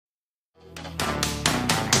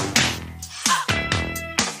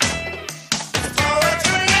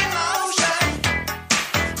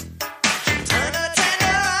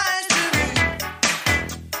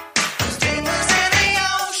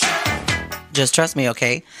Just trust me,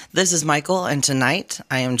 okay? This is Michael, and tonight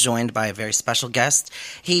I am joined by a very special guest.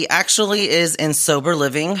 He actually is in sober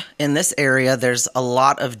living in this area. There's a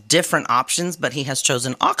lot of different options, but he has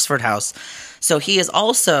chosen Oxford House. So he is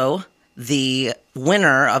also the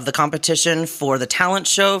winner of the competition for the talent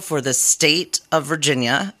show for the state of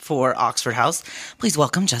Virginia for Oxford House. Please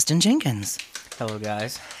welcome Justin Jenkins. Hello,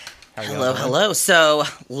 guys. Hello. So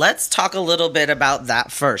let's talk a little bit about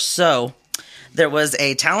that first. So there was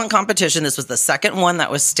a talent competition. This was the second one that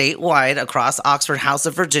was statewide across Oxford House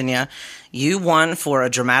of Virginia. You won for a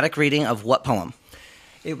dramatic reading of what poem?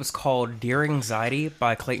 It was called Dear Anxiety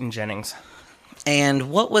by Clayton Jennings. And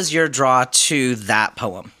what was your draw to that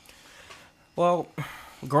poem? Well,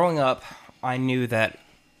 growing up, I knew that,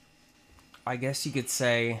 I guess you could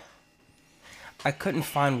say, I couldn't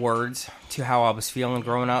find words to how I was feeling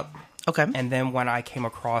growing up. Okay. And then when I came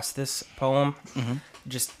across this poem,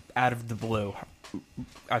 just out of the blue,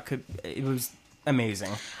 it was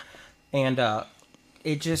amazing. And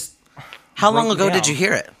it just... How long ago did you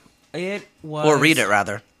hear it? It was... Or read it,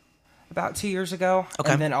 rather. About 2 years ago.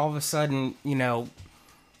 Okay. And then all of a sudden,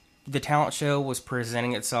 the talent show was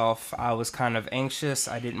presenting itself. I was kind of anxious.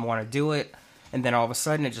 I didn't want to do it. And then all of a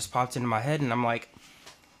sudden, it just popped into my head, and I'm like,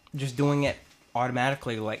 just doing it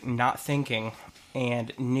automatically, like not thinking,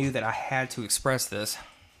 and knew that I had to express this.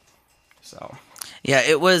 So yeah,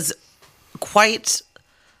 it was quite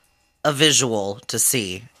a visual to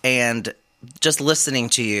see, and just listening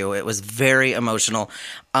to you, it was very emotional.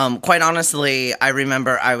 Quite honestly, I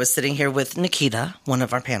remember I was sitting here with Nikita, one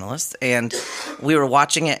of our panelists, and we were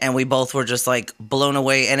watching it, and we both were just like blown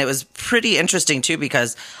away. And it was pretty interesting too,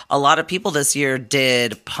 because a lot of people this year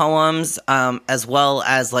did poems, as well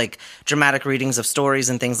as like dramatic readings of stories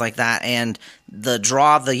and things like that. And the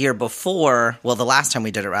draw the year before, well, the last time we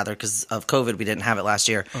did it rather, because of COVID, we didn't have it last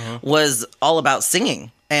year, was all about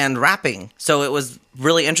singing and rapping. So it was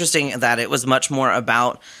really interesting that it was much more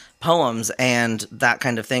about poems and that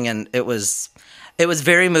kind of thing, and it was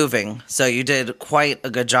very moving. So you did quite a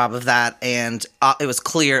good job of that, and it was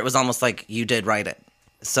clear. It was almost like you did write it.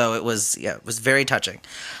 So it was very touching.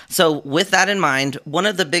 So with that in mind, one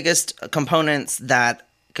of the biggest components that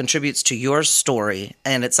contributes to your story,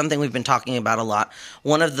 and it's something we've been talking about a lot,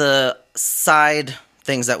 one of the side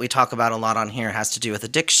things that we talk about a lot on here has to do with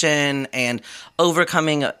addiction and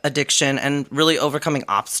overcoming addiction and really overcoming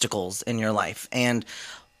obstacles in your life. And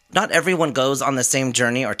not everyone goes on the same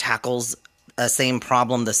journey or tackles a same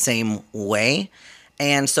problem the same way.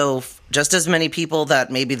 And so just as many people that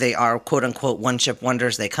maybe they are quote unquote one-chip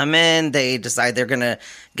wonders, they come in, they decide they're going to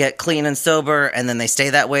get clean and sober, and then they stay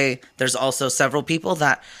that way. There's also several people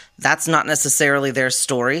that's not necessarily their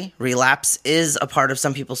story. Relapse is a part of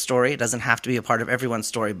some people's story. It doesn't have to be a part of everyone's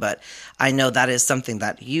story, but I know that is something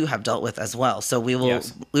that you have dealt with as well. So we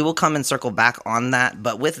will come and circle back on that.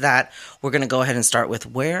 But with that, we're going to go ahead and start with,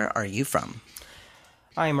 where are you from?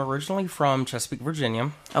 I am originally from Chesapeake,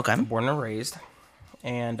 Virginia. Okay. Born and raised.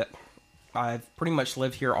 And I've pretty much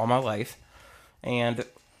lived here all my life. And,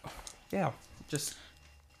 yeah, just...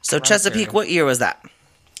 So Chesapeake, what year was that?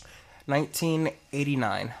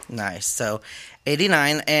 1989. Nice. So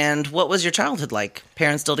 89. And what was your childhood like?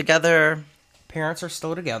 Parents still together? Parents are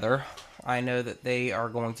still together. I know that they are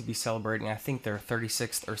going to be celebrating, I think, their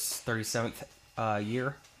 36th or 37th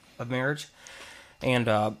year of marriage.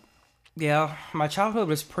 And, yeah, my childhood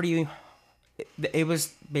was pretty... It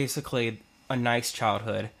was basically a nice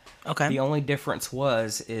childhood. Okay. The only difference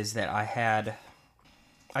is that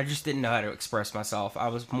I just didn't know how to express myself. I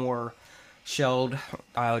was more shelled.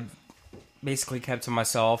 I basically kept to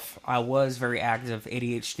myself. I was very active,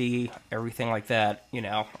 ADHD, everything like that.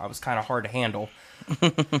 I was kind of hard to handle.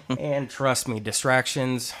 And trust me,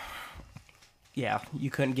 distractions, yeah, you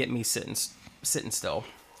couldn't get me sitting still.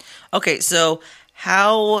 Okay, so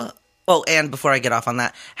and before I get off on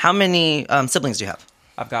that, how many siblings do you have?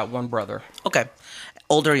 I've got one brother. Okay.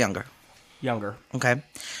 Older or younger? Younger. Okay.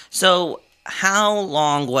 So how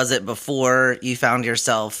long was it before you found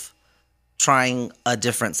yourself trying a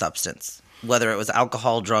different substance, whether it was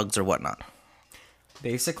alcohol, drugs, or whatnot?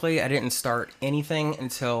 Basically, I didn't start anything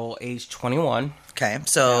until age 21. Okay,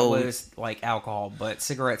 so... That was like alcohol, but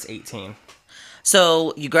cigarettes 18.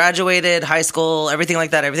 So you graduated high school, everything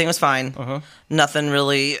like that, everything was fine. Nothing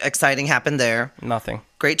really exciting happened there. Nothing.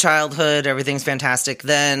 Great childhood, everything's fantastic.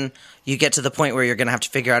 Then you get to the point where you're going to have to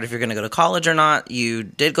figure out if you're going to go to college or not. You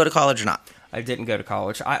did go to college or not? I didn't go to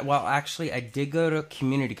college. Actually, I did go to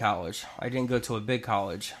community college. I didn't go to a big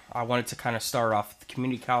college. I wanted to kind of start off with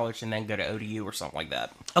community college and then go to ODU or something like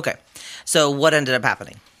that. Okay. So what ended up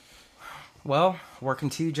happening? Well, working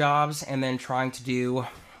 2 jobs and then trying to do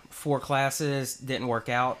 4 classes, didn't work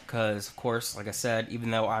out because, of course, like I said,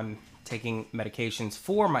 even though I'm taking medications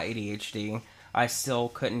for my ADHD, I still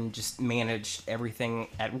couldn't just manage everything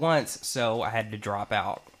at once, so I had to drop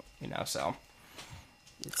out, so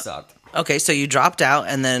it sucked. Okay, so you dropped out,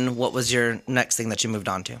 and then what was your next thing that you moved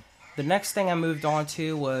on to? The next thing I moved on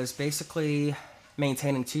to was basically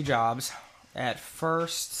maintaining 2 jobs. At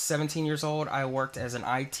first, 17 years old, I worked as an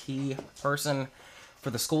IT person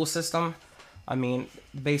for the school system. I mean,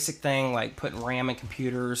 basic thing like putting RAM in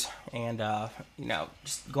computers and,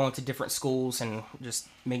 just going to different schools and just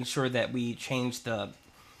making sure that we changed the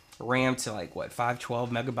RAM to 512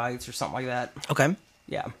 megabytes or something like that. Okay.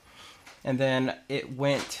 Yeah. And then it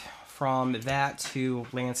went from that to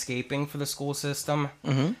landscaping for the school system.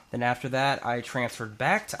 Mm-hmm. Then after that, I transferred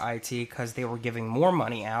back to IT because they were giving more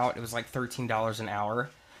money out. It was like $13 an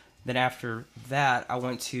hour. Then after that, I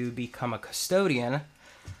went to become a custodian.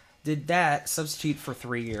 Did that, substitute for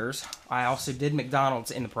 3 years. I also did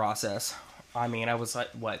McDonald's in the process. I mean, I was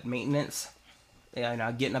maintenance?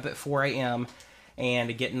 Getting up at 4 a.m.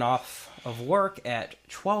 and getting off of work at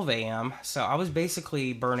 12 a.m. So I was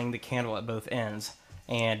basically burning the candle at both ends.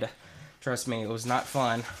 And trust me, it was not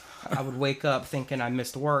fun. I would wake up thinking I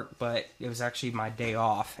missed work, but it was actually my day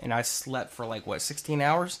off. And I slept for 16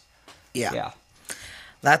 hours? Yeah. Yeah.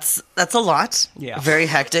 That's a lot. Yeah. Very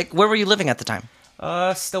hectic. Where were you living at the time?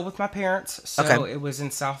 Still with my parents, so Okay. It was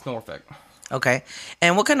in South Norfolk. Okay.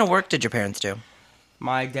 And what kind of work did your parents do?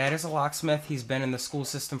 My dad is a locksmith. He's been in the school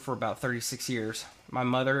system for about 36 years. My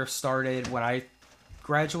mother started when I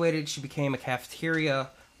graduated. She became a cafeteria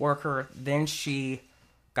worker. Then she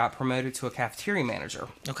got promoted to a cafeteria manager.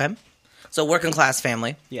 Okay. So working class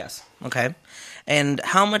family. Yes. Okay. And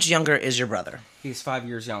how much younger is your brother? He's 5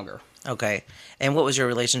 years younger. Okay. And what was your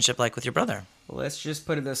relationship like with your brother? Let's just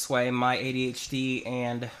put it this way. My ADHD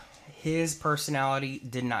and his personality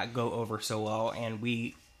did not go over so well, and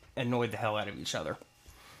we annoyed the hell out of each other.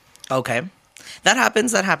 Okay. That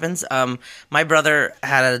happens. My brother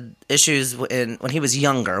had issues when he was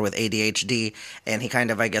younger with ADHD, and he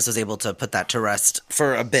kind of, I guess, was able to put that to rest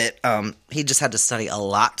for a bit. He just had to study a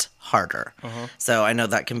lot harder. Uh-huh. So I know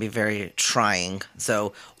that can be very trying.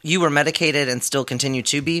 So you were medicated and still continue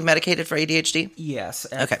to be medicated for ADHD? Yes.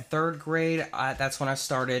 At 3rd grade, that's when I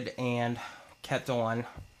started and kept on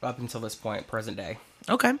up until this point, present day.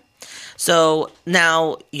 Okay. So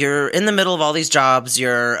now you're in the middle of all these jobs.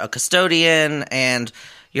 You're a custodian and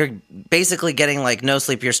you're basically getting no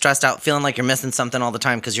sleep. You're stressed out, feeling like you're missing something all the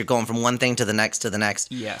time because you're going from one thing to the next to the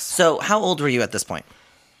next. Yes. So how old were you at this point?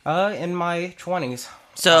 In my 20s.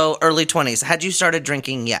 So early 20s. Had you started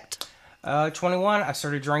drinking yet? 21, I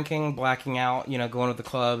started drinking, blacking out, going to the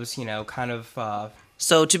clubs, kind of...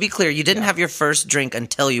 So to be clear, you didn't have your first drink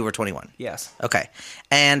until you were 21? Yes. Okay.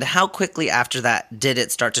 And how quickly after that did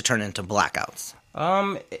it start to turn into blackouts?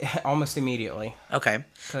 Almost immediately. Okay.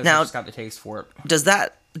 Because Now, I just got the taste for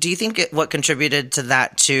it. do you think what contributed to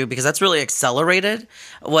that too, because that's really accelerated,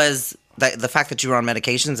 was the fact that you were on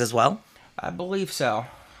medications as well? I believe so.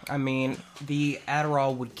 I mean, the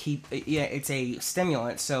Adderall would it's a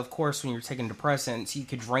stimulant, so of course when you're taking depressants, you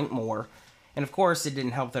could drink more. And of course it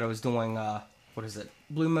didn't help that I was doing,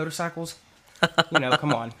 blue motorcycles?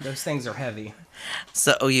 Come on, those things are heavy.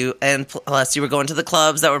 So plus you were going to the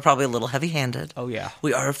clubs that were probably a little heavy-handed. Oh yeah.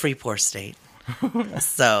 We are a free poor state.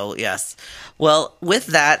 So, yes. Well, with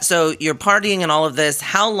that, so you're partying and all of this,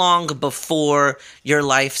 how long before your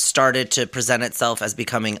life started to present itself as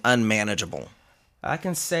becoming unmanageable? I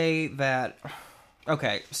can say that,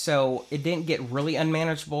 okay, so it didn't get really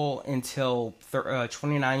unmanageable until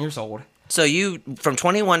 29 years old. So you, from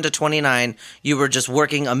 21 to 29, you were just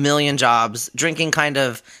working a million jobs, drinking, kind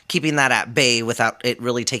of keeping that at bay without it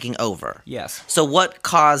really taking over. Yes. So what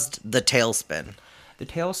caused the tailspin? The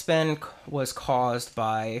tailspin was caused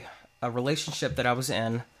by a relationship that I was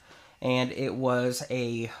in, and it was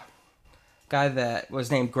a guy that was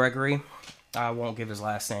named Gregory. I won't give his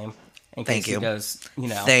last name. In case he does,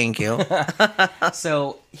 Thank you.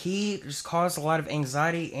 So he just caused a lot of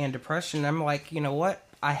anxiety and depression. I'm like, you know what?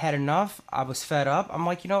 I had enough. I was fed up. I'm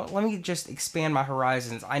like, let me just expand my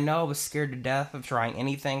horizons. I know I was scared to death of trying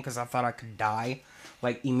anything because I thought I could die,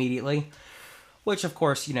 immediately. Which, of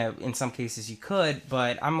course, in some cases you could.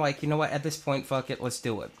 But I'm like, you know what? At this point, fuck it. Let's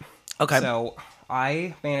do it. Okay. So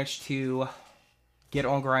I managed to get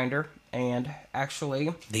on Grindr and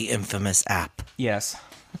actually... The infamous app. Yes.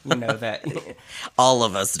 You know that. All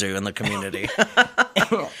of us do in the community.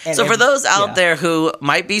 So for those out there who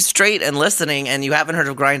might be straight and listening and you haven't heard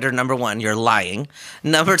of Grindr, number one, you're lying.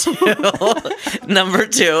 Number two,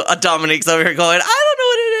 Dominique's over here going, I don't know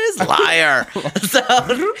what it is. is? Liar.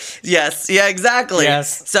 So, yes. Yeah, exactly.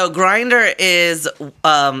 Yes. So Grindr is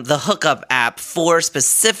the hookup app for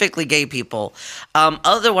specifically gay people,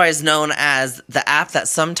 otherwise known as the app that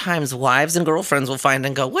sometimes wives and girlfriends will find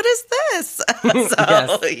and go, what is this?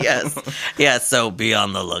 So, yes. So be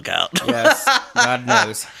on the lookout. Yes, God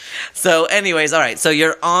knows. So anyways, all right. So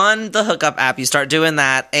you're on the hookup app. You start doing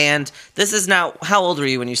that. And this is now, how old were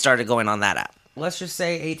you when you started going on that app? Let's just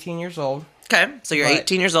say 18 years old. Okay, so you're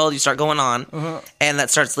 18 years old, you start going on, and that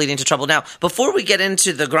starts leading to trouble. Now, before we get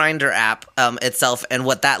into the Grindr app itself and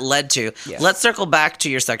what that led to, let's circle back to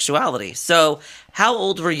your sexuality. So, how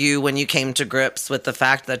old were you when you came to grips with the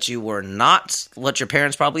fact that you were not what your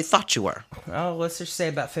parents probably thought you were? Oh, let's just say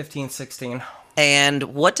about 15, 16. And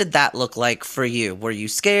what did that look like for you? Were you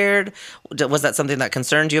scared? Was that something that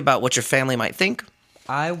concerned you about what your family might think?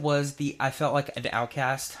 I felt like an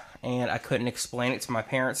outcast. And I couldn't explain it to my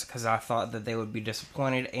parents because I thought that they would be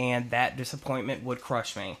disappointed, and that disappointment would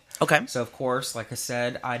crush me. Okay. So, of course, like I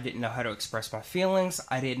said, I didn't know how to express my feelings.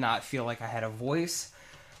 I did not feel like I had a voice.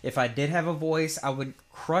 If I did have a voice, I would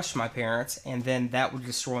crush my parents, and then that would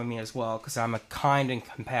destroy me as well because I'm a kind and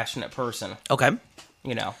compassionate person. Okay.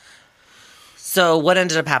 You know. So, what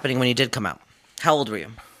ended up happening when you did come out? How old were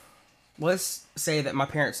you? Let's say that my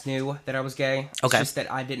parents knew that I was gay. It's just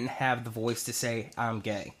that I didn't have the voice to say I'm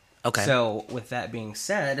gay. Okay. So, with that being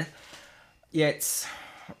said, it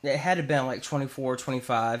had to been like 24,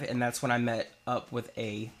 25, and that's when I met up with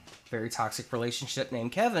a very toxic relationship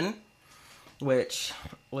named Kevin, which,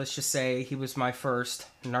 let's just say, he was my first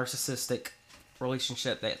narcissistic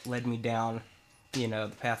relationship that led me down,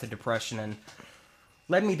 the path of depression and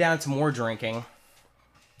led me down to more drinking.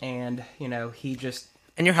 And, he just...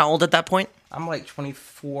 And you're how old at that point? I'm like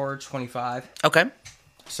 24, 25. Okay.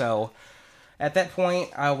 So... At that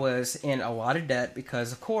point, I was in a lot of debt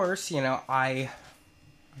because, of course, I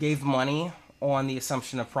gave money on the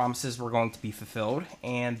assumption of promises were going to be fulfilled,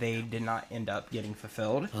 and they did not end up getting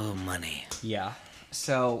fulfilled. Oh, money. Yeah.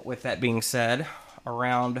 So, with that being said,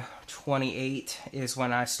 around 28 is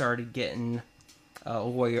when I started getting a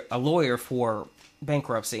lawyer for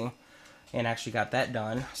bankruptcy, and actually got that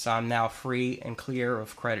done. So, I'm now free and clear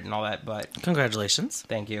of credit and all that, but... Congratulations.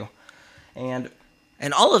 Thank you.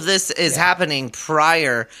 And all of this is happening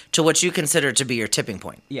prior to what you consider to be your tipping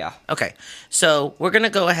point. Yeah. Okay. So we're going to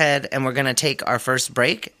go ahead and we're going to take our first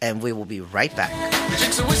break, and we will be right back. He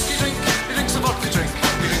drinks a whiskey drink, he drinks a vodka drink,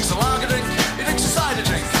 he drinks a lager drink, he drinks a cider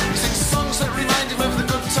drink. He sings the songs that remind him of the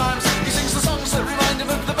good times. He sings the songs that remind him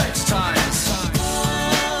of the better times.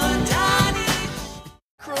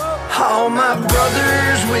 All my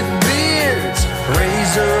brothers with beards,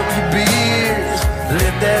 raise up your beards.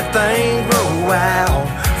 Let that thing grow out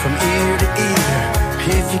from ear to ear.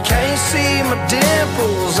 If you can't see my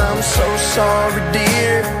dimples, I'm so sorry,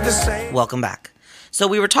 dear. Welcome back. So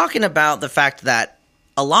we were talking about the fact that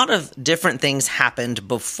a lot of different things happened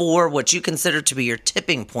before what you consider to be your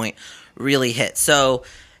tipping point really hit. So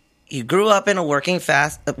you grew up in a working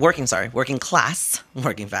class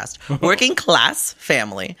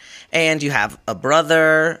family, and you have a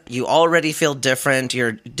brother. You already feel different.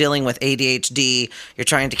 You're dealing with ADHD. You're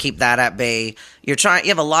trying to keep that at bay. You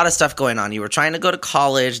have a lot of stuff going on. You were trying to go to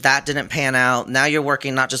college. That didn't pan out. Now you're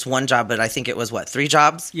working not just one job, but I think it was 3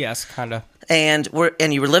 jobs? Yes, kind of. And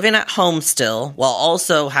you were living at home still, while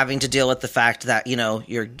also having to deal with the fact that,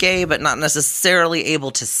 you're gay, but not necessarily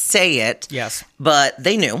able to say it. Yes. But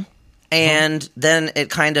they knew. And then it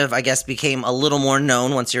kind of, I guess, became a little more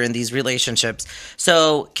known once you're in these relationships.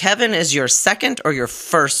 So Kevin is your second or your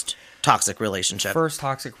first toxic relationship? First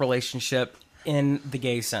toxic relationship in the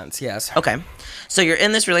gay sense, yes. Okay. So you're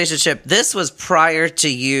in this relationship. This was prior to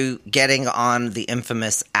you getting on the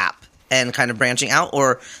infamous app and kind of branching out,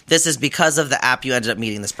 or this is because of the app you ended up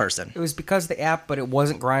meeting this person? It was because of the app, but it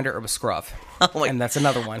wasn't Grindr, it was Scruff. Oh, and that's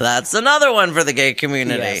another one. That's another one for the gay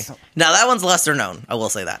community. Yes. Now, that one's lesser known, I will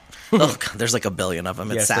say that. Oh, God, there's like a billion of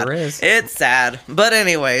them. It's yes, sad. There is. It's sad. But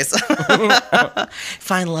anyways,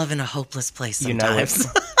 find love in a hopeless place sometimes.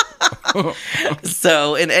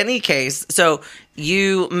 So in any case, so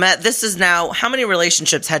you met, this is now, how many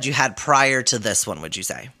relationships had you had prior to this one, would you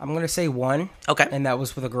say? I'm going to say one. Okay. And that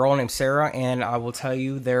was with a girl named Sarah, and I will tell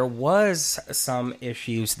you there was some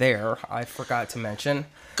issues there I forgot to mention.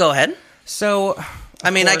 Go ahead. So,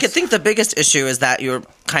 I mean, I could think the biggest issue is that you're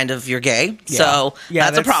gay, yeah. so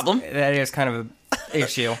that's a problem. That is kind of an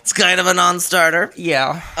issue. It's kind of a non-starter.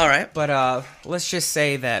 Yeah. All right. But let's just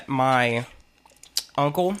say that my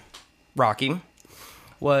uncle, Rocky,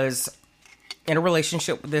 was in a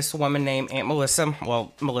relationship with this woman named Aunt Melissa.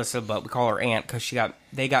 Well, Melissa, but we call her Aunt because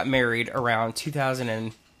they got married around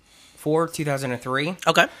 2004 4, 2003.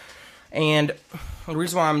 Okay. And the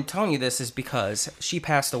reason why I'm telling you this is because she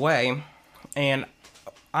passed away, and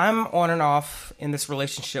I'm on and off in this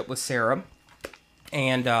relationship with Sarah,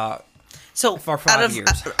 and So, for 5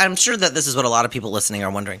 years. I'm sure that this is what a lot of people listening are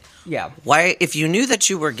wondering. yeah, Why, if you knew that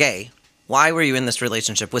you were gay, why were you in this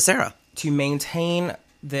relationship with Sarah? to maintain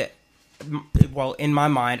well, in my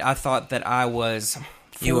mind, I thought that I was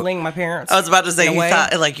fooling my parents. I was about to say, in a you way,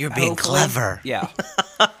 thought like you're being hopefully. clever. Yeah.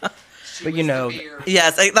 But you know,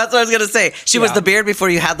 Yes, that's what I was going to say. She was Yeah. the beard before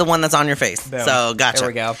you had the one that's on your face. Boom. So, gotcha. There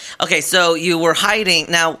we go. Okay, so you were hiding.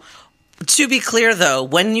 Now, to be clear, though,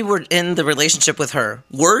 when you were in the relationship with her,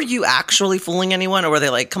 were you actually fooling anyone, or were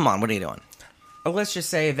they like, come on, what are you doing? let's just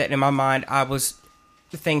say that in my mind, I was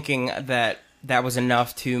thinking that that was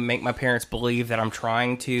enough to make my parents believe that I'm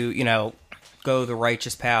trying to, you know, go the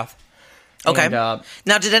righteous path. Okay. And,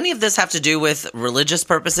 now, did any of this have to do with religious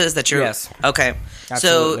purposes that you're... Yes. Okay. So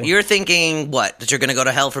Absolutely. you're thinking, what, that you're going to go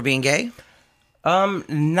to hell for being gay?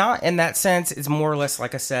 Not in that sense. It's more or less,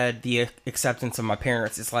 like I said, the acceptance of my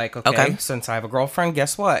parents. It's like, okay, since I have a girlfriend,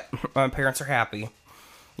 guess what? My parents are happy.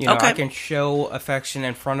 You know, Okay. I can show affection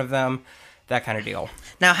in front of them, that kind of deal.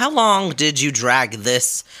 Now, how long did you drag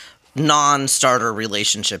this non-starter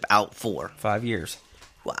relationship out for? 5 years.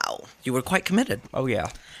 Wow. You were quite committed. Oh, yeah.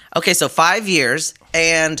 Okay, so 5 years,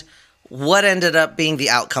 and what ended up being the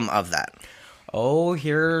outcome of that? Oh,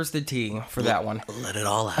 here's the tea for that one. Let it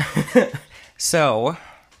all out. So,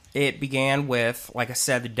 it began with, like I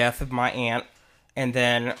said, the death of my aunt. And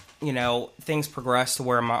then, you know, things progressed to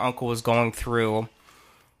where my uncle was going through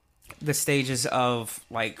the stages of,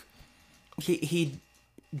 like, he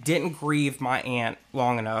didn't grieve my aunt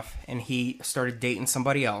long enough, and he started dating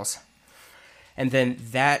somebody else. And then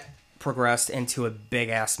that progressed into a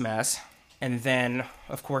big-ass mess. And then,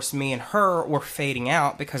 of course, me and her were fading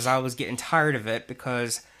out because I was getting tired of it,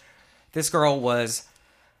 because this girl was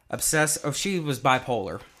obsessed. Oh, she was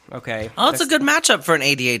bipolar. Okay. Oh, it's a good matchup for an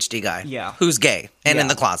ADHD guy. Yeah. Who's gay and in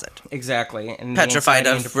Yeah. the closet. Exactly. And Petrified anxiety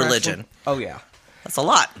of and depression. religion. Oh, yeah. That's a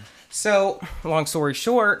lot. So, long story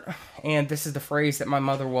short, and this is the phrase that my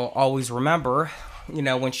mother will always remember, you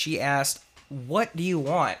know, when she asked, what do you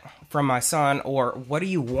want from my son, or what do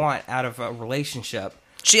you want out of a relationship?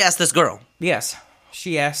 She asked this girl. Yes,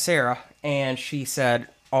 she asked Sarah, and she said,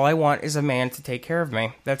 all I want is a man to take care of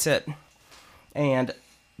me. That's it. And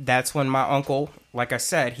that's when my uncle, like I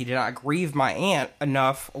said, he did not grieve my aunt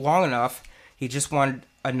long enough. He just wanted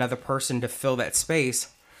another person to fill that space.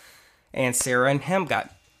 And Sarah and him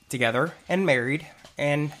got together and married,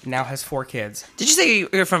 and now has 4 kids. Did you say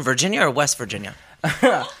you're from Virginia or West Virginia?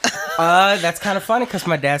 That's kind of funny because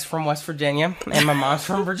my dad's from West Virginia and my mom's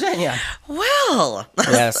from Virginia. Well,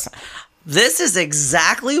 Yes. this is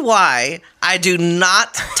exactly why I do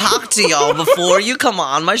not talk to y'all before you come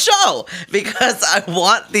on my show, because I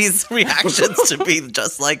want these reactions to be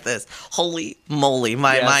just like this. Holy moly,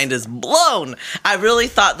 my Yes. mind is blown. I really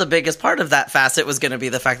thought the biggest part of that facet was going to be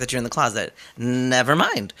the fact that you're in the closet. Never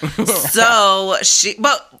mind.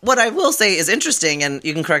 But what I will say is interesting, and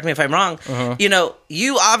you can correct me if I'm wrong, you know,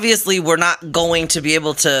 you obviously were not going to be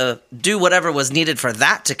able to do whatever was needed for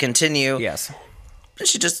that to continue. Yes.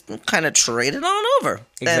 She just kind of traded on over.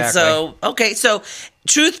 And Exactly. so, okay, so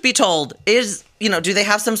truth be told, do they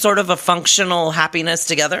have some sort of a functional happiness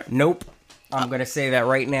together? Nope. I'm going to say that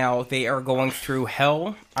right now. They are going through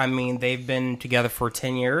hell. I mean, they've been together for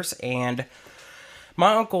 10 years, and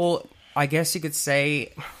my uncle, I guess you could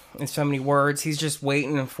say in so many words, he's just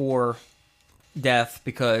waiting for death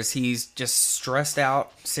because he's just stressed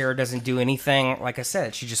out. Sarah doesn't do anything. Like I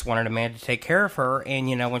said, she just wanted a man to take care of her, and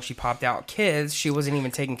you know, when she popped out kids, she wasn't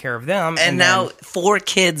even taking care of them. And now 4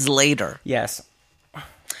 kids later. Yes.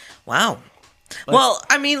 Wow. Well,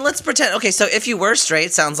 I mean, let's pretend. Okay, so if you were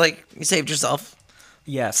straight, sounds like you saved yourself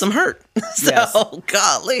Yes. some hurt. So, Yes.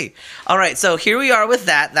 golly. All right, so here we are with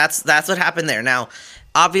that. That's what happened there. Now,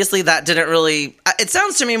 obviously, that didn't really... It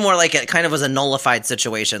sounds to me more like it kind of was a nullified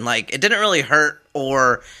situation. Like, it didn't really hurt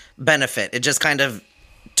or benefit. It just kind of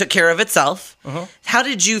took care of itself. How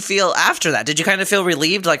did you feel after that? Did you kind of feel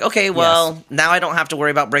relieved? Like, okay, well, Yes. now I don't have to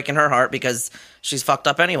worry about breaking her heart because she's fucked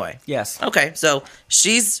up anyway. Yes. Okay, so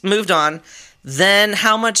she's moved on. Then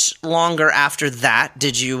how much longer after that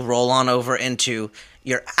did you roll on over into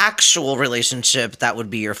your actual relationship that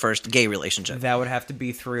would be your first gay relationship? That would have to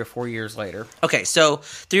be 3 or 4 years later. Okay, so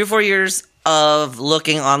 3 or 4 years of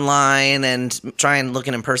looking online and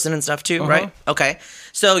looking in person and stuff too, right? Okay,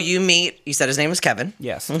 so you said his name was Kevin.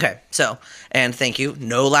 Yes. Okay, so, and thank you,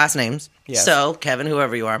 no last names. Yes. So, Kevin,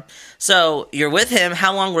 whoever you are. So, you're with him.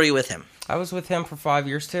 How long were you with him? I was with him for 5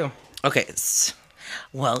 years too. Okay,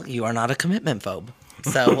 well, you are not a commitment phobe.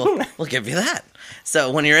 So we'll give you that.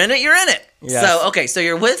 So when you're in it, you're in it. Yes. So, okay, so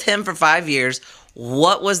you're with him for 5 years.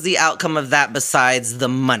 What was the outcome of that besides the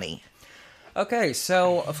money? Okay,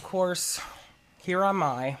 so of course, here am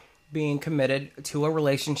I being committed to a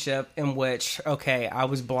relationship in which, okay, I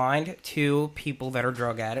was blind to people that are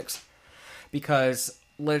drug addicts. Because,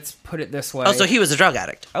 let's put it this way. Oh, so he was a drug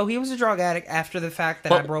addict. Oh, he was a drug addict. After the fact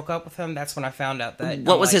that I broke up with him, that's when I found out that...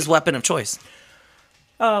 What was his weapon of choice?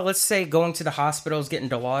 Let's say going to the hospitals, getting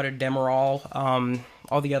Dilaudid, Demerol,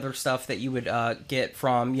 all the other stuff that you would get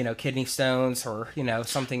from, kidney stones or,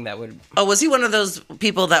 something that would... Oh, was he one of those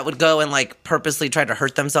people that would go and, like, purposely try to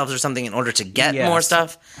hurt themselves or something in order to get Yes. more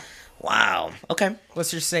stuff? Wow. Okay. Let's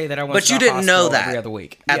just say that I went But to you the didn't know hospital that every other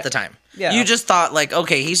week. at the time. Yeah. You just thought, like,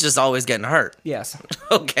 okay, he's just always getting hurt. Yes.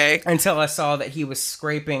 Okay. Until I saw that he was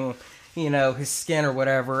scraping, his skin or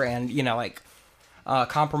whatever and,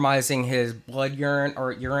 compromising his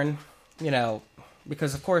urine,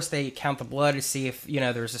 because of course they count the blood to see if,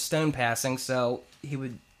 there's a stone passing, so he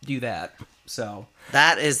would do that. So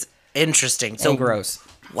That is interesting. So and gross.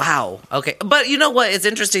 Wow. Okay. But you know what? It's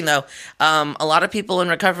interesting, though. A lot of people in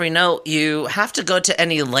recovery know you have to go to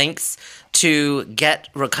any lengths to get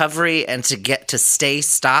recovery and to stay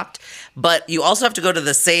stopped. But you also have to go to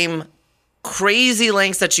the same crazy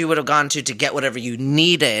lengths that you would have gone to get whatever you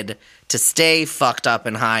needed to stay fucked up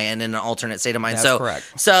and high and in an alternate state of mind. That's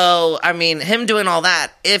correct. So, I mean, him doing all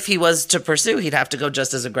that, if he was to pursue, he'd have to go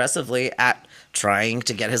just as aggressively at trying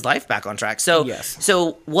to get his life back on track. So, Yes.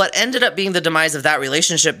 So what ended up being the demise of that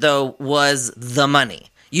relationship, though, was the money.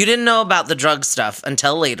 You didn't know about the drug stuff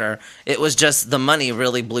until later. It was just the money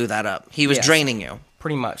really blew that up. He was Yes. draining you.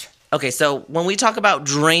 Pretty much. Okay, so when we talk about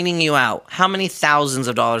draining you out, how many thousands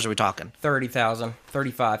of dollars are we talking? 30,000,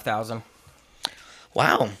 35,000.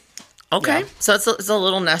 Wow. Okay, Yeah. so it's a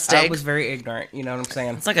little nest egg. I was very ignorant, you know what I'm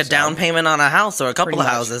saying? It's like a down payment on a house or a couple Pretty of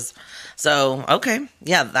much. houses. So, okay.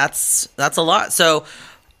 Yeah, that's a lot. So,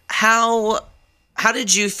 how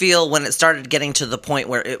did you feel when it started getting to the point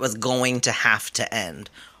where it was going to have to end?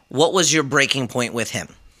 What was your breaking point with him?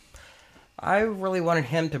 I really wanted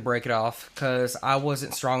him to break it off because I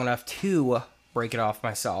wasn't strong enough to break it off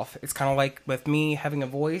myself. It's kind of like with me having a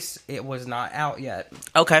voice, it was not out yet.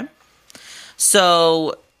 Okay.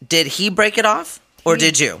 So, did he break it off or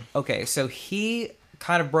did you? Okay, so he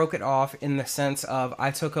kind of broke it off in the sense of I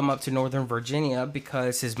took him up to Northern Virginia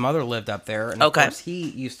because his mother lived up there. And of Okay. course, he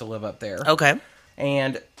used to live up there. Okay.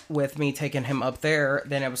 And with me taking him up there,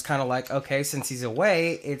 then it was kind of like, okay, since he's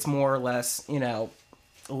away, it's more or less,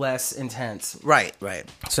 less intense. Right, right.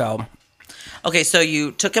 So, Okay, so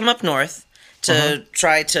you took him up north to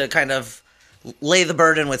try to kind of lay the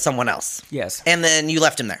burden with someone else. yes. And then you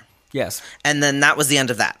left him there. Yes. And then that was the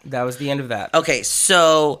end of that. That was the end of that. Okay,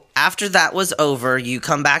 so after that was over, you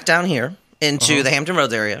come back down here into the Hampton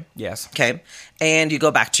Roads area. Yes. Okay, and you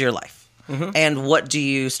go back to your life. And what do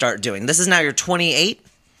you start doing? This is now you're 28?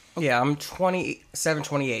 Yeah, I'm 27,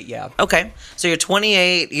 28, yeah. Okay, so you're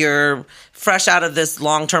 28, you're fresh out of this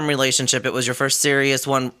long-term relationship. It was your first serious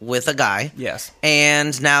one with a guy. Yes.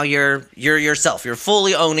 And now you're yourself. You're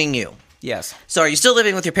fully owning you. Yes. So are you still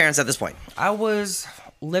living with your parents at this point? I was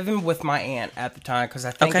living with my aunt at the time because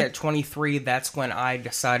I think Okay. at 23, that's when I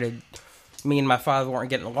decided me and my father weren't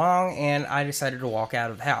getting along, and I decided to walk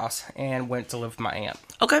out of the house and went to live with my aunt.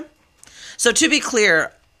 Okay. So to be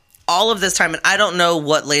clear, all of this time, and I don't know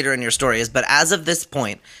what later in your story is, but as of this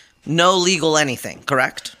point, no legal anything,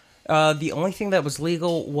 correct? The only thing that was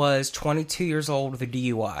legal was 22 years old with a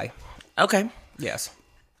DUI. Okay. Yes.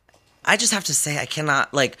 I just have to say, I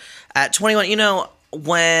cannot, like, at 21,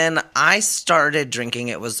 when I started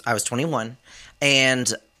drinking, I was 21,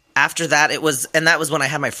 and after that, that was when I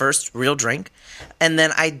had my first real drink, and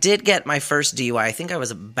then I did get my first DUI, I think I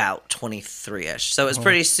was about 23-ish, so it was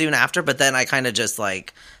pretty soon after, but then I kind of just,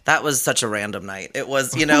 like, that was such a random night. It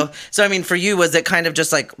was, so I mean, for you, was it kind of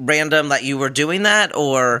just, like, random that you were doing that,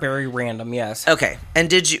 or? Very random, yes. Okay,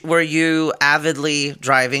 and were you avidly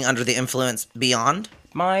driving under the influence beyond?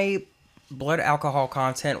 My blood alcohol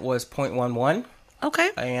content was 0.11, Okay.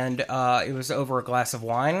 and it was over a glass of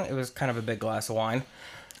wine. It was kind of a big glass of wine.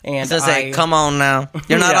 And To say, come on now.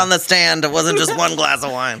 You're not Yeah. on the stand. It wasn't just one glass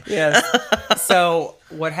of wine. Yes. So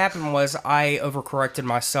what happened was I overcorrected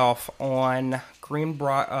myself on Great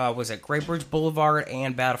Bridge Boulevard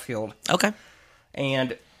and Battlefield. Okay.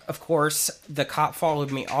 And of course, the cop followed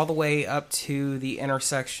me all the way up to the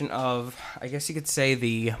intersection of, I guess you could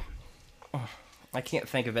say I can't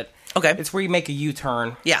think of it. Okay. It's where you make a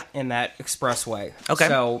U-turn. Yeah. In that expressway. Okay.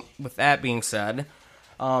 So with that being said,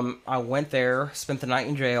 I went there, spent the night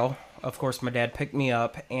in jail. Of course, my dad picked me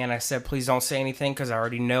up, and I said, please don't say anything because I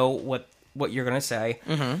already know what what you're going to say.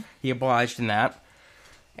 Mm-hmm. He obliged in that.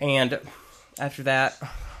 And after that,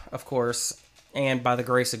 of course, and by the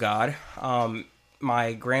grace of God,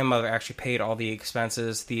 my grandmother actually paid all the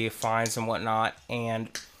expenses, the fines and whatnot. And,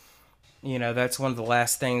 you know, that's one of the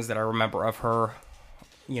last things that I remember of her,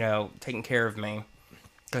 you know, taking care of me.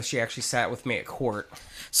 Because she actually sat with me at court.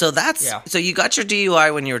 So so you got your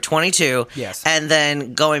DUI when you were 22. Yes. And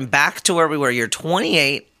then going back to where we were, you're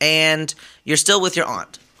 28 and you're still with your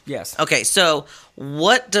aunt. Yes. Okay, so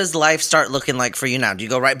what does life start looking like for you now? Do you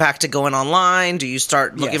go right back to going online? Do you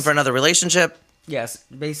start looking for another relationship? Yes,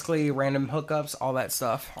 basically random hookups, all that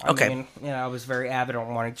stuff. I mean, you know, I was very avid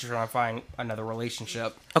on wanting to try and find another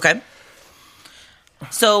relationship. Okay.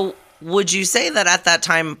 So would you say that at that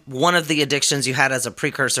time, one of the addictions you had as a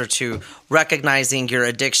precursor to recognizing your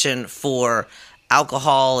addiction for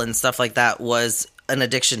alcohol and stuff like that was an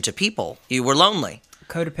addiction to people? You were lonely.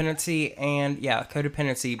 Codependency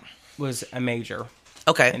codependency was a major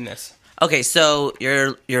in this. Okay, so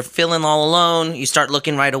you're feeling all alone. You start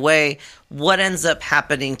looking right away. What ends up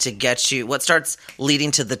happening to get you? What starts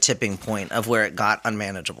leading to the tipping point of where it got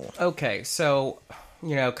unmanageable? Okay, so,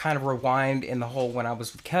 you know, kind of rewind in the whole when I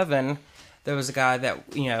was with Kevin, there was a guy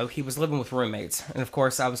that, you know, he was living with roommates. And, of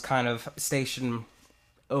course, I was kind of stationed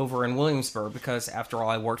over in Williamsburg because, after all,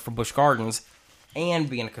 I worked for Busch Gardens and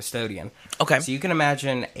being a custodian. Okay. So you can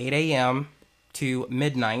imagine 8 a.m. to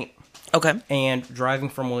midnight. Okay. And driving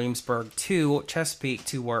from Williamsburg to Chesapeake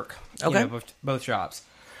to work. Okay. You know, both jobs.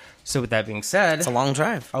 So with that being said, it's a long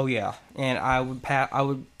drive. Oh yeah, and I would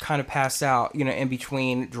kind of pass out, you know, in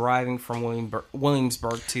between driving from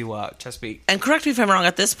Williamsburg to Chesapeake. And correct me if I'm wrong.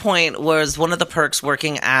 At this point, was one of the perks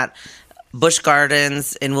working at Busch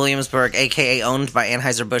Gardens in Williamsburg, aka owned by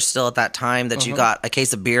Anheuser-Busch, still at that time, that you got a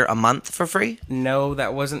case of beer a month for free? No,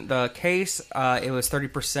 that wasn't the case. It was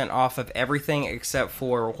 30% off of everything except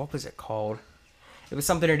for, what was it called? It was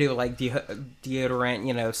something to do with like deodorant,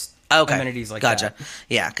 you know, amenities like that. Gotcha.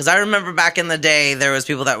 Yeah, because I remember back in the day, there was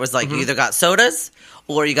people that was like, you either got sodas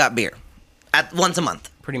or you got beer once a month.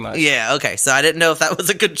 Pretty much. Yeah, okay. So I didn't know if that was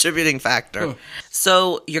a contributing factor.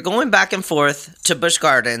 So you're going back and forth to Busch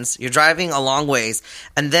Gardens. You're driving a long ways.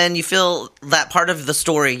 And then you feel that part of the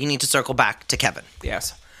story, you need to circle back to Kevin.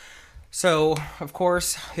 Yes. So, of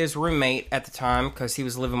course, his roommate at the time, because he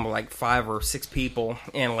was living with like 5 or 6 people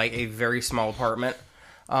in like a very small apartment.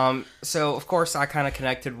 So, of course, I kind of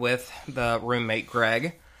connected with the roommate,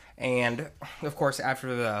 Greg. And, of course,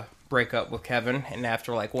 after the breakup with Kevin, and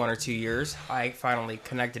after like 1 or 2 years, I finally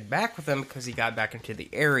connected back with him because he got back into the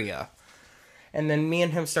area. And then me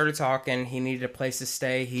and him started talking. He needed a place to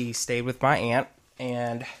stay. He stayed with my aunt,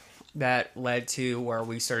 and that led to where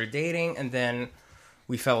we started dating, and then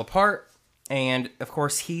we fell apart. And of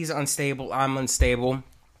course, he's unstable, I'm unstable,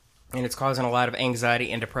 and it's causing a lot of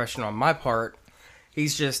anxiety and depression on my part.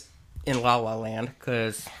 He's just in la la land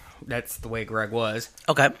because that's the way Greg was.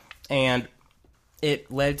 Okay. And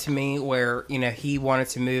it led to me where, you know, he wanted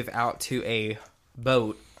to move out to a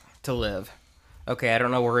boat to live. Okay, I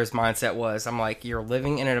don't know where his mindset was. I'm like, you're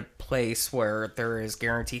living in a place where there is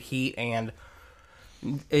guaranteed heat, and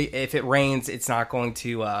if it rains, it's not going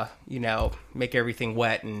to, you know, make everything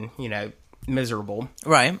wet and, you know, miserable.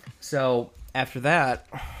 Right. So after that,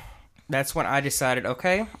 that's when I decided,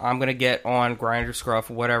 okay, I'm going to get on Grindr, Scruff,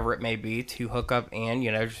 whatever it may be, to hook up and,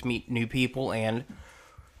 you know, just meet new people. And,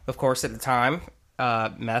 of course, at the time,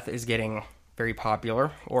 meth is getting very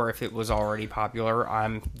popular, or if it was already popular,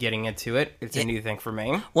 I'm getting into it. It's a new thing for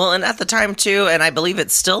me. Well, and at the time too, and I believe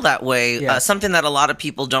it's still that way. Yes. Something that a lot of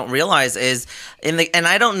people don't realize is and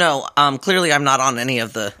I don't know. Clearly, I'm not on any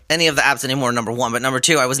of the apps anymore. Number one, but number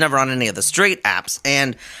two, I was never on any of the straight apps.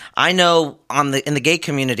 And I know in the gay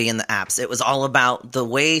community in the apps, it was all about the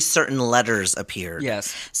way certain letters appeared.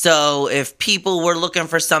 Yes. So if people were looking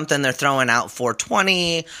for something, they're throwing out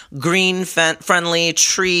 420, green friendly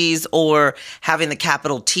trees, or having the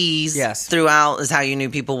capital T's throughout is how you knew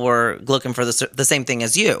people were looking for the same thing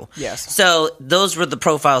as you. Yes. So those were the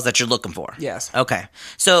profiles that you're looking for. Yes. Okay.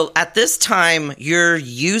 So at this time, you're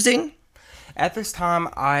using? At this time,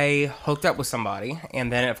 I hooked up with somebody,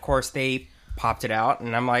 and then, of course, they popped it out,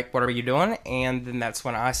 and I'm like, what are you doing? And then that's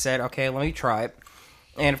when I said, okay, let me try it.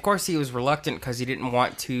 And, of course, he was reluctant because he didn't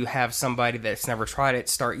want to have somebody that's never tried it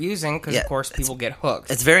start using because, of course, people get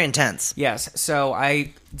hooked. It's very intense. Yes. So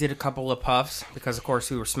I did a couple of puffs because, of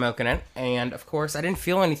course, we were smoking it. And, of course, I didn't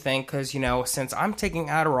feel anything because, you know, since I'm taking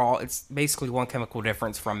Adderall, it's basically one chemical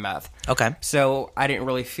difference from meth. Okay. So I didn't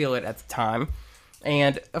really feel it at the time.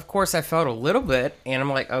 And, of course, I felt a little bit, and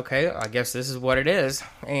I'm like, okay, I guess this is what it is.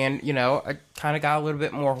 And, you know, I kind of got a little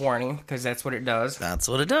bit more horny because that's what it does. That's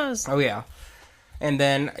what it does. Oh, yeah. And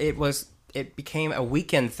then it was it became a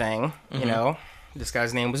weekend thing, you know. This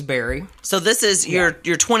guy's name was Barry. So this is, you're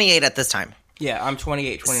 28 at this time. Yeah, I'm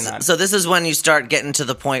 28, 29. So this is when you start getting to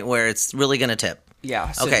the point where it's really going to tip.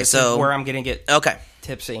 Yeah. So Okay, this so- is where I'm going to get Okay.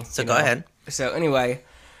 tipsy. So go ahead. So anyway,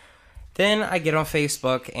 then I get on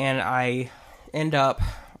Facebook and I end up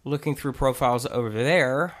looking through profiles over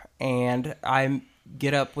there, and I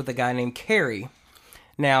get up with a guy named Kerry.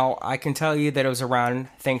 Now, I can tell you that it was around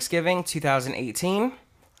Thanksgiving 2018,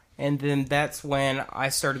 and then that's when I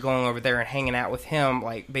started going over there and hanging out with him,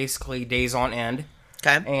 like, basically days on end.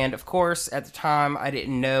 Okay. And, of course, at the time, I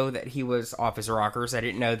didn't know that he was off his rockers. I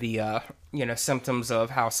didn't know the, symptoms of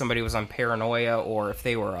how somebody was on paranoia or if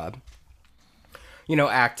they were,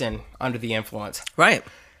 acting under the influence. Right.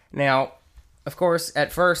 Now, of course,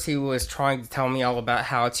 at first, he was trying to tell me all about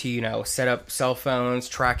how to, set up cell phones,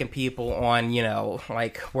 tracking people on,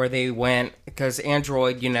 like, where they went. Because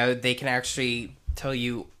Android, they can actually tell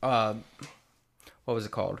you, what was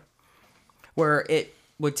it called? Where it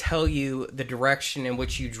would tell you the direction in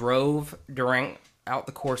which you drove out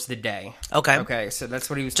the course of the day. Okay. Okay, so that's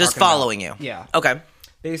what he was Just talking about. following you. Yeah. Okay.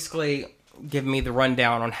 Basically, giving me the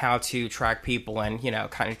rundown on how to track people and,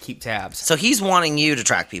 kind of keep tabs. So he's wanting you to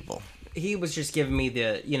track people. He was just giving me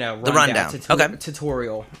the, rundown. Okay.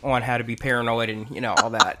 tutorial on how to be paranoid and, all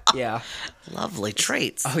that. Yeah. Lovely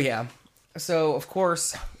traits. Oh, yeah. So, of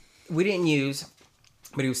course, we didn't use,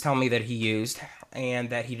 but he was telling me that he used and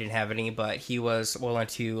that he didn't have any, but he was willing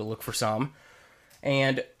to look for some.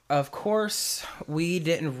 And, of course, we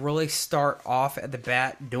didn't really start off at the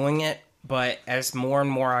bat doing it, but as more and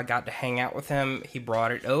more I got to hang out with him, he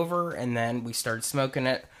brought it over, and then we started smoking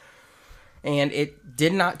it. And it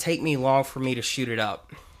did not take me long for me to shoot it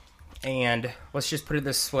up. And let's just put it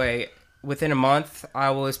this way. Within a month, I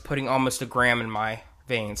was putting almost a gram in my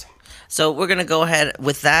veins. So we're going to go ahead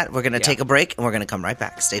with that. We're going to take a break, and we're going to come right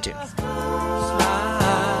back. Stay tuned.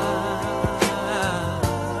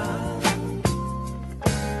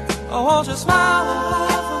 Oh, won't you smile and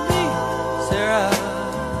laugh for me, Sarah?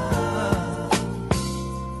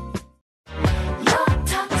 You're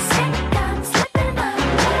toxic, I'm slipping away.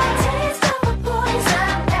 Taste of a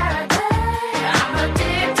poison paradise. I'm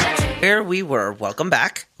addicted to Here we were. Welcome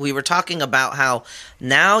back. We were talking about how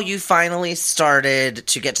now you finally started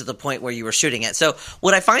to get to the point where you were shooting it. So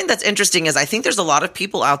what I find that's interesting is I think there's a lot of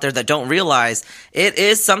people out there that don't realize it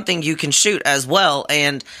is something you can shoot as well.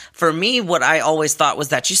 And for me, what I always thought was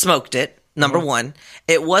that you smoked it. Number one,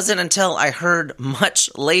 it wasn't until I heard much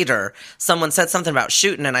later someone said something about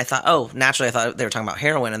shooting, and I thought, oh, naturally, I thought they were talking about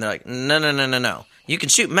heroin, and they're like, no. You can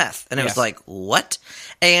shoot meth. And it was like, what?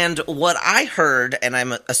 And what I heard, and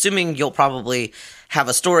I'm assuming you'll probably have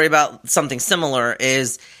a story about something similar,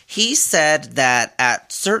 is he said that at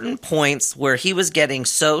certain points where he was getting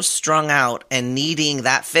so strung out and needing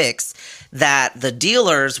that fix, that the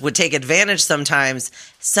dealers would take advantage sometimes,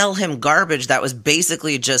 sell him garbage that was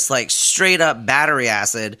basically just like straight up battery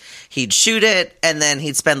acid. He'd shoot it, and then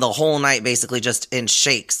he'd spend the whole night basically just in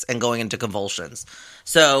shakes and going into convulsions.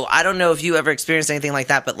 So I don't know if you ever experienced anything like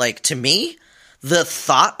that, but like to me, the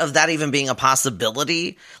thought of that even being a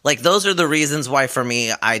possibility, like those are the reasons why for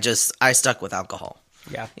me, I stuck with alcohol.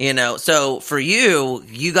 Yeah. So for you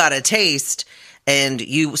got a taste and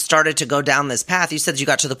you started to go down this path. You said you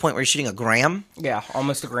got to the point where you're shooting a gram? Yeah,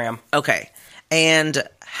 almost a gram. Okay. And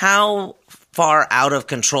how far out of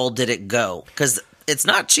control did it go? Because it's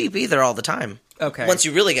not cheap either all the time. Okay. Once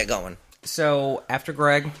you really get going. So after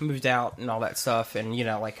Greg moved out and all that stuff and,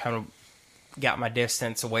 kind of got my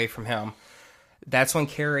distance away from him, that's when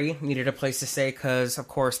Kerry needed a place to stay because, of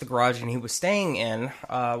course, the garage he was staying in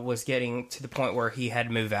was getting to the point where he had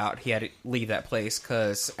to move out. He had to leave that place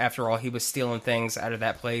because, after all, he was stealing things out of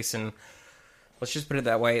that place. And let's just put it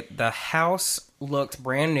that way. The house looked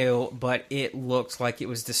brand new, but it looked like it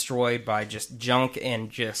was destroyed by just junk and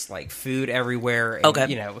just, like, food everywhere. And,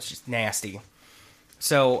 Okay. it was just nasty.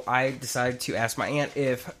 So I decided to ask my aunt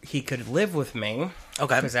if he could live with me.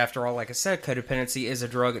 Okay. Because after all, like I said, codependency is a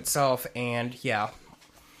drug itself. And yeah,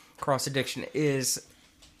 cross addiction is,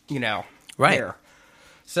 Right. there.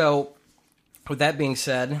 So with that being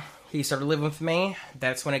said, he started living with me.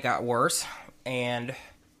 That's when it got worse. And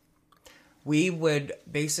we would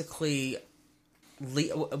basically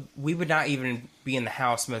we would not even be in the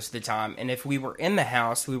house most of the time. And if we were in the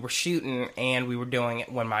house, we were shooting, and we were doing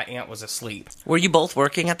it when my aunt was asleep. Were you both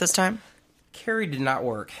working at this time? Carrie did not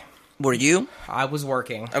work. Were you? I was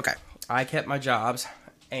working. Okay. I kept my jobs.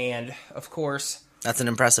 And, of course, That's an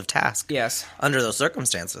impressive task. yes. Under those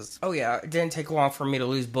circumstances. Oh, yeah. It didn't take long for me to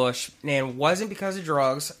lose Bush. And it wasn't because of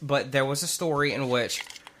drugs, but there was a story in which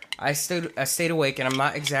I stayed awake, and I'm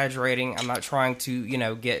not exaggerating. I'm not trying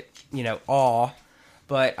to, get, awe,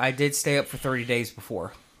 but I did stay up for 30 days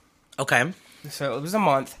before. Okay. So it was a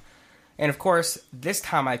month. And of course, this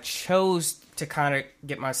time I chose to kind of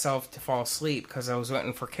get myself to fall asleep because I was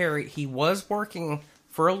waiting for Carrie. He was working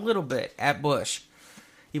for a little bit at Busch.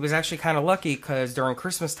 He was actually kind of lucky because during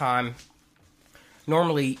Christmas time,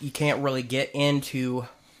 normally you can't really get into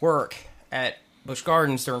work at Busch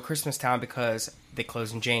Gardens during Christmas time because they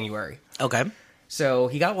close in January. Okay. So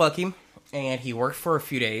he got lucky and he worked for a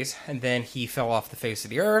few days and then he fell off the face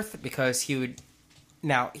of the earth because he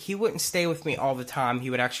wouldn't stay with me all the time. He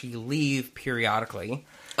would actually leave periodically.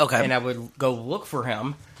 Okay. And I would go look for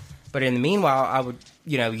him. But in the meanwhile, I would,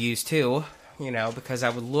 use too, because I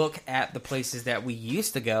would look at the places that we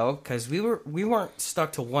used to go because we weren't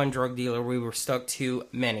stuck to one drug dealer. We were stuck to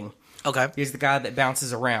many. Okay. He's the guy that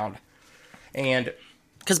bounces around. And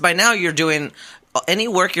because by now you're doing any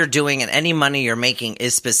work you're doing and any money you're making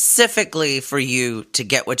is specifically for you to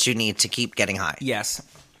get what you need to keep getting high. yes,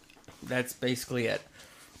 that's basically it.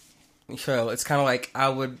 So it's kind of like I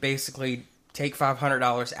would basically take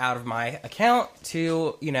 $500 out of my account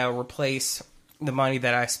to, replace the money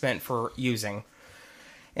that I spent for using.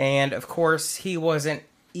 And of course, he wasn't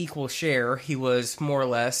equal share. He was more or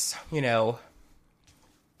less,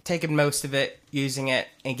 taking most of it, using it,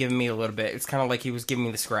 and giving me a little bit. It's kind of like he was giving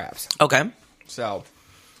me the scraps. Okay. So,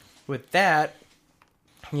 with that,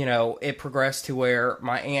 it progressed to where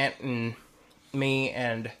my aunt and me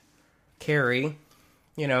and Carrie,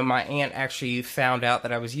 my aunt actually found out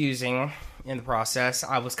that I was using in the process.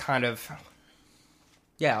 I was kind of,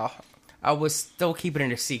 I was still keeping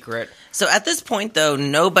it a secret. So at this point, though,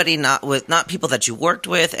 nobody, not people that you worked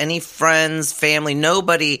with, any friends, family,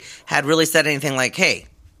 nobody had really said anything like, "Hey,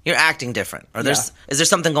 you're acting different," or is there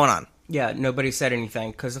something going on? Yeah, nobody said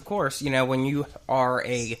anything because, of course, when you are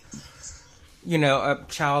a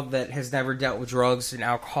child that has never dealt with drugs and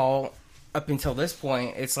alcohol up until this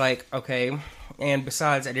point, it's like, okay. And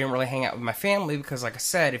besides, I didn't really hang out with my family because, like I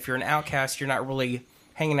said, if you're an outcast, you're not really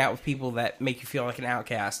hanging out with people that make you feel like an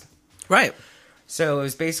outcast. Right. So it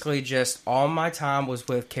was basically just all my time was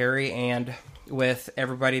with Carrie and with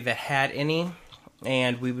everybody that had any.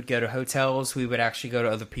 And we would go to hotels. We would actually go to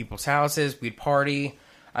other people's houses. We'd party.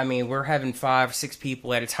 I mean, we're having 5 or 6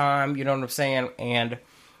 people at a time. You know what I'm saying? And,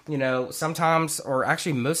 sometimes, or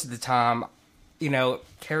actually most of the time,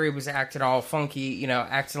 Carrie was acting all funky,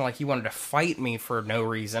 acting like he wanted to fight me for no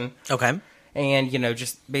reason. Okay. And,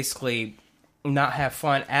 just basically not have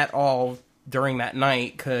fun at all during that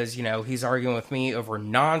night because, he's arguing with me over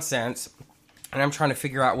nonsense. And I'm trying to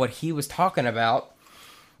figure out what he was talking about.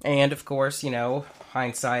 And, of course,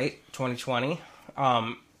 hindsight, 2020,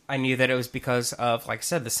 I knew that it was because of, like I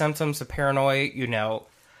said, the symptoms of paranoia,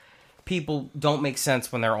 people don't make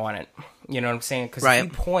sense when they're on it. You know what I'm saying? Because if you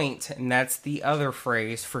point, and that's the other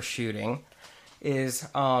phrase for shooting, is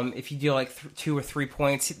if you do like 2 or 3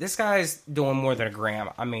 points, this guy's doing more than a gram.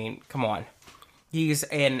 I mean, come on. He's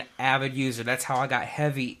an avid user. That's how I got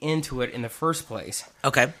heavy into it in the first place.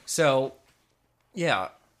 Okay. So, yeah.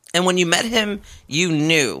 And when you met him, you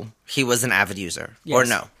knew he was an avid user, Yes. or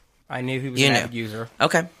no? I knew he was an avid user.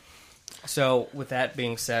 Okay. So, with that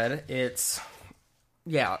being said, that's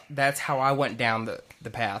how I went down the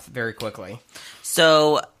path very quickly.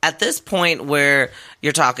 So, at this point where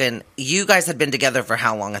you're talking, you guys had been together for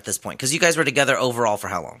how long at this point? Because you guys were together overall for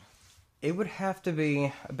how long? It would have to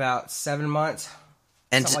be about 7 months,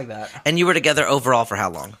 something like that. And you were together overall for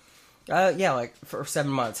how long? Like for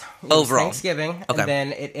 7 months. It was Overall. Thanksgiving, Okay. and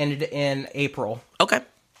then it ended in April. Okay.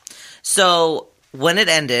 So, when it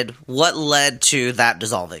ended, what led to that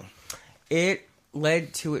dissolving? It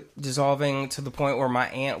led to it dissolving to the point where my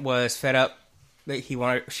aunt was fed up that she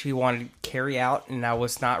wanted to carry out, and I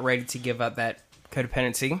was not ready to give up that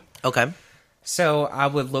codependency. Okay. So I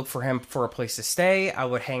would look for him for a place to stay. I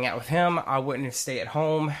would hang out with him. I wouldn't stay at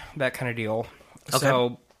home, that kind of deal. Okay.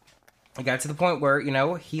 So I got to the point where,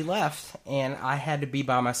 he left and I had to be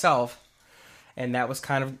by myself. And that was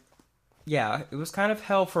kind of, it was kind of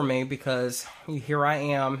hell for me because here I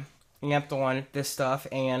am, amped on this stuff,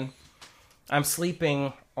 and I'm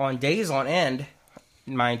sleeping on days on end,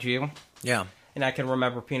 mind you. Yeah. And I can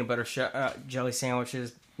remember peanut butter jelly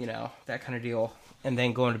sandwiches, that kind of deal. And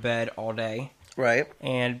then going to bed all day. Right.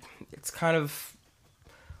 And it's kind of,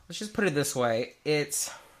 let's just put it this way.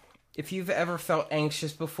 It's, if you've ever felt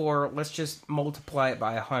anxious before, let's just multiply it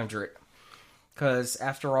by 100. Because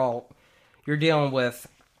after all, you're dealing with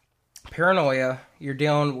paranoia. You're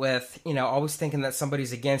dealing with, always thinking that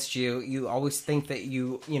somebody's against you. You always think that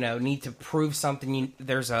you need to prove something.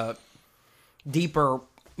 There's a deeper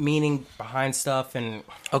meaning behind stuff, and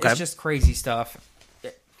Okay. it's just crazy stuff.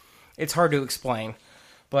 It's hard to explain.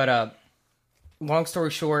 But long story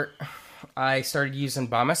short, I started using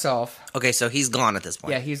by myself. Okay, so he's gone at this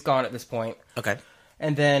point. Yeah, he's gone at this point. Okay.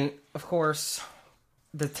 And then, of course,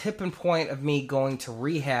 the tipping point of me going to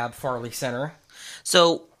rehab, Farley Center.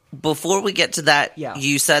 So before we get to that, Yeah.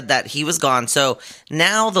 you said that he was gone. So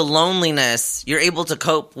now the loneliness, you're able to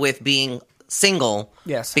cope with being single.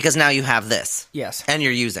 Yes. Because now you have this. Yes. And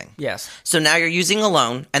you're using. Yes. So now you're using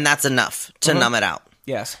alone, and that's enough to numb it out.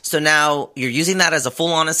 Yes. So now you're using that as a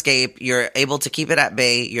full-on escape. You're able to keep it at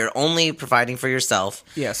bay. You're only providing for yourself.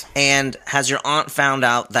 Yes. And has your aunt found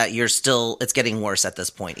out that it's getting worse at this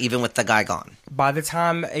point, even with the guy gone? By the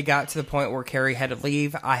time it got to the point where Carrie had to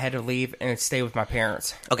leave, I had to leave and stay with my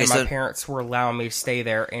parents. Okay, and so- my parents were allowing me to stay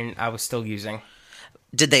there, and I was still using.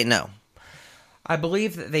 Did they know? I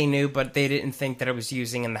believe that they knew, but they didn't think that I was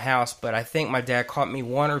using in the house. But I think my dad caught me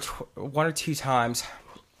one or two times,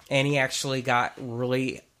 and he actually got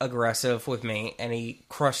really aggressive with me, and he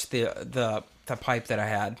crushed the pipe that I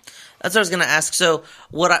had. That's what I was going to ask. So,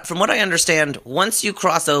 from what I understand, once you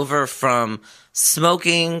cross over from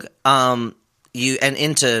smoking, and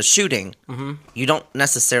into shooting, you don't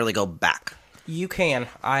necessarily go back. You can.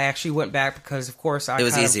 I actually went back because, of course, It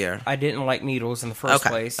was easier. I didn't like needles in the first Okay,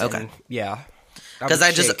 place. okay. And, yeah.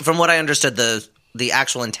 Because from what I understood, the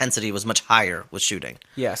actual intensity was much higher with shooting.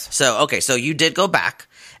 Yes. So, okay, so you did go back,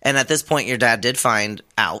 and at this point, your dad did find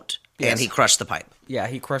out, and Yes. he crushed the pipe. Yeah,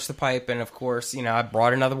 he crushed the pipe, and of course, I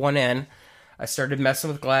brought another one in. I started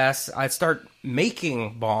messing with glass. I'd start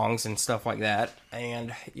making bongs and stuff like that,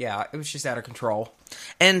 and yeah, it was just out of control.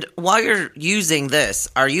 And while you're using this,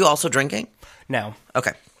 are you also drinking? No,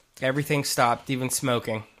 Okay. everything stopped, even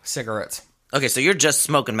smoking cigarettes. Okay, so you're just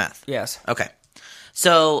smoking meth. Yes. Okay.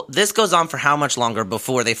 So this goes on for how much longer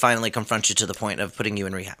before they finally confront you to the point of putting you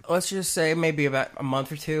in rehab? Let's just say maybe about a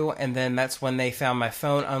month or two, and then that's when they found my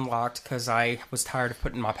phone unlocked because I was tired of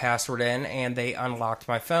putting my password in, and they unlocked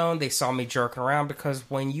my phone. They saw me jerking around because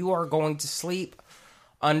when you are going to sleep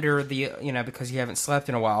under the, because you haven't slept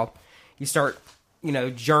in a while, you start,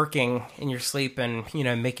 jerking in your sleep and,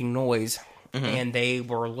 making noise. And they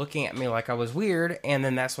were looking at me like I was weird, and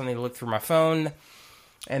then that's when they looked through my phone.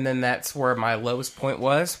 And then that's where my lowest point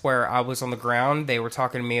was, where I was on the ground. They were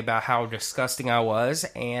talking to me about how disgusting I was,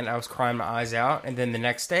 and I was crying my eyes out. And then the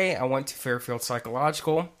next day, I went to Fairfield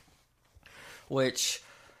Psychological, which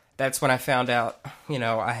that's when I found out,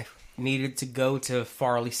 I needed to go to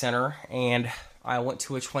Farley Center, and I went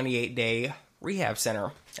to a 28-day rehab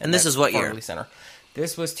center. And this that's is what year? Farley Center.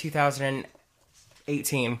 This was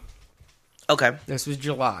 2018. Okay. This was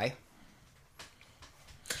July.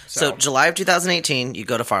 So July of 2018, you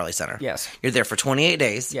go to Farley Center. Yes. You're there for 28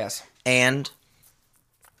 days. Yes. And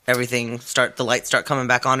the lights start coming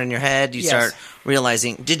back on in your head. You Yes. start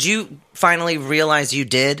realizing. Did you finally realize you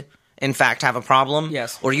did, in fact, have a problem?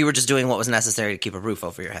 Yes. Or you were just doing what was necessary to keep a roof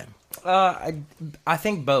over your head? I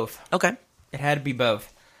think both. Okay. It had to be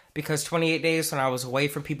both. Because 28 days when I was away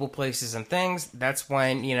from people, places, and things, that's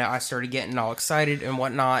when, I started getting all excited and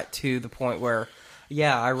whatnot to the point where,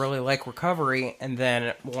 yeah, I really like recovery. And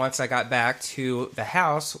then once I got back to the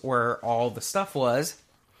house where all the stuff was,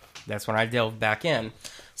 that's when I delved back in.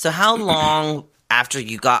 So how long after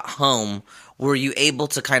you got home were you able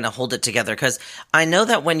to kind of hold it together? Because I know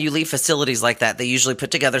that when you leave facilities like that, they usually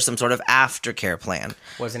put together some sort of aftercare plan.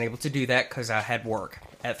 Wasn't able to do that because I had work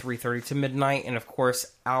at 3:30 to midnight. And, of course,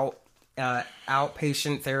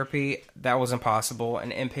 outpatient therapy, that was impossible.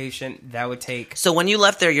 And inpatient, that would take... So when you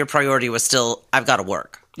left there, your priority was still, I've got to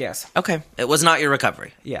work. Yes. Okay. It was not your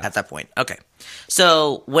recovery. Yeah. At that point. Okay.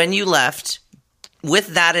 So when you left,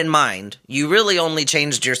 with that in mind, you really only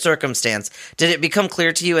changed your circumstance. Did it become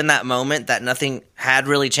clear to you in that moment that nothing had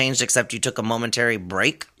really changed except you took a momentary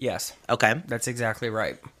break? Yes. Okay. That's exactly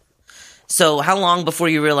right. So how long before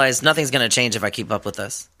you realized nothing's going to change if I keep up with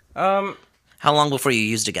this? How long before you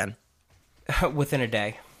used again? Within a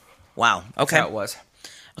day. Wow. Okay. That's how it was.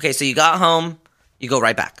 Okay, so you got home, you go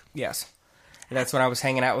right back. Yes. And that's when I was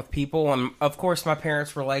hanging out with people. And, of course, my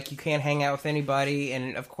parents were like, you can't hang out with anybody.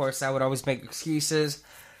 And, of course, I would always make excuses.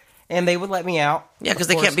 And they would let me out. Yeah, because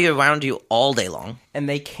they can't be around you all day long. And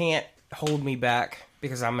they can't hold me back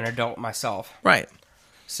because I'm an adult myself. Right.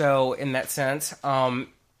 So, in that sense, I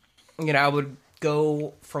would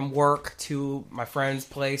go from work to my friend's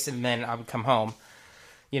place, and then I would come home.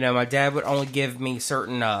 My dad would only give me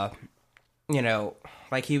certain, like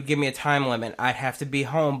he would give me a time limit. I'd have to be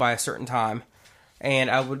home by a certain time.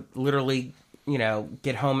 And I would literally,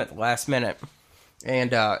 get home at the last minute.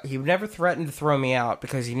 And he would never threaten to throw me out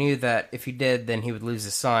because he knew that if he did, then he would lose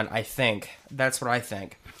his son, I think. That's what I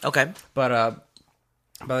think. Okay. But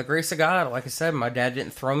by the grace of God, like I said, my dad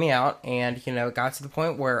didn't throw me out, and it got to the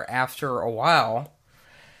point where after a while,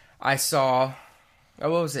 I saw,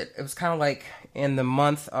 what was it? It was kind of like in the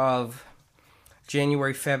month of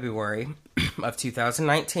January, February of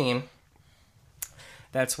 2019.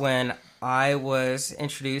 That's when I was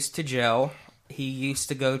introduced to Joe. He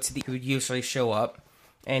would usually show up,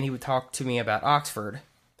 and he would talk to me about Oxford.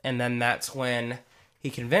 And then that's when he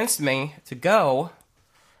convinced me to go.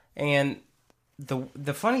 And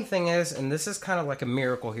the funny thing is, and this is kind of like a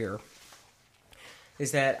miracle here,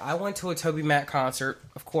 is that I went to a Toby Mac concert.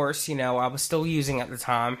 Of course, I was still using at the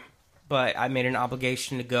time, but I made an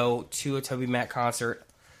obligation to go to a Toby Mac concert.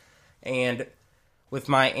 And with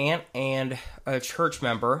my aunt and a church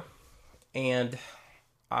member, and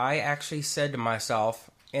I actually said to myself,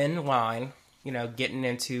 in line, getting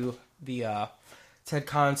into the Ted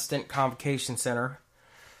Constant Convocation Center,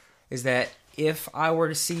 is that if I were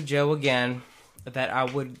to see Joe again, that I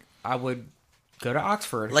would go to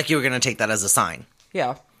Oxford. Like you were going to take that as a sign.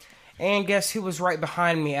 Yeah. And guess who was right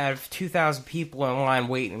behind me out of 2,000 people in line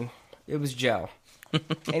waiting? It was Joe.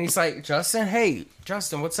 And he's like,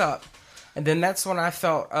 Justin, what's up? And then that's when I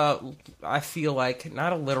felt, I feel like,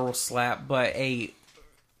 not a literal slap, but I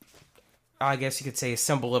guess you could say a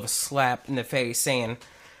symbol of a slap in the face, saying,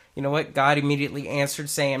 you know what? God immediately answered,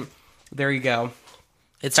 saying, there you go.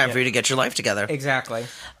 It's time for you to get your life together. Exactly.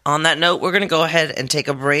 On that note, we're going to go ahead and take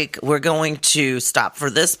a break. We're going to stop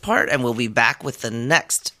for this part, and we'll be back with the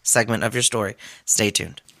next segment of your story. Stay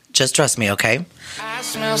tuned. Just trust me, okay? I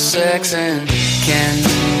smell sex and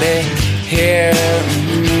candy here.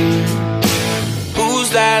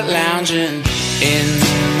 Who's that lounging in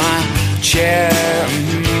my chair?